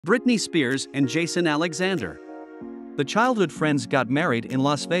Britney Spears and Jason Alexander. The childhood friends got married in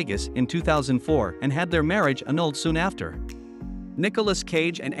Las Vegas in 2004 and had their marriage annulled soon after. Nicolas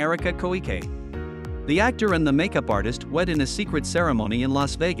Cage and Erica Koike. The actor and the makeup artist wed in a secret ceremony in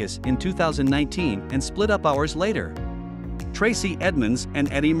Las Vegas in 2019 and split up hours later. Tracy Edmonds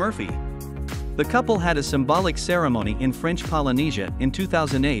and Eddie Murphy. The couple had a symbolic ceremony in French Polynesia in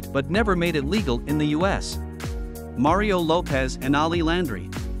 2008 but never made it legal in the US. Mario Lopez and Ali Landry.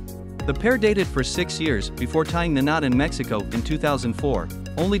 The pair dated for 6 years before tying the knot in Mexico in 2004,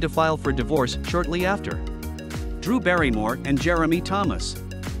 only to file for divorce shortly after. Drew Barrymore and Jeremy Thomas.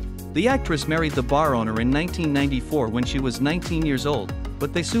 The actress married the bar owner in 1994 when she was 19 years old,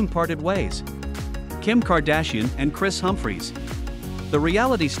 but they soon parted ways. Kim Kardashian and Kris Humphries. The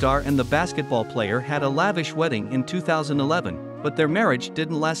reality star and the basketball player had a lavish wedding in 2011, but their marriage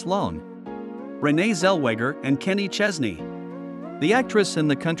didn't last long. Renee Zellweger and Kenny Chesney. The actress and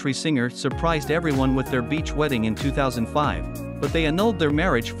the country singer surprised everyone with their beach wedding in 2005, but they annulled their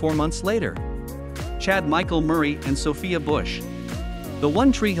marriage 4 months later. Chad Michael Murray and Sophia Bush. The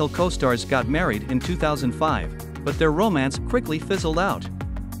One Tree Hill co-stars got married in 2005, but their romance quickly fizzled out.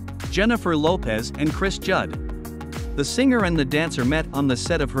 Jennifer Lopez and Chris Judd. The singer and the dancer met on the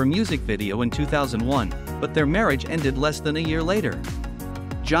set of her music video in 2001, but their marriage ended less than a year later.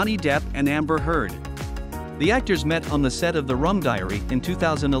 Johnny Depp and Amber Heard. The actors met on the set of The Rum Diary in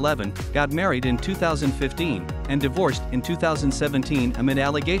 2011, got married in 2015, and divorced in 2017 amid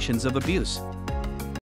allegations of abuse.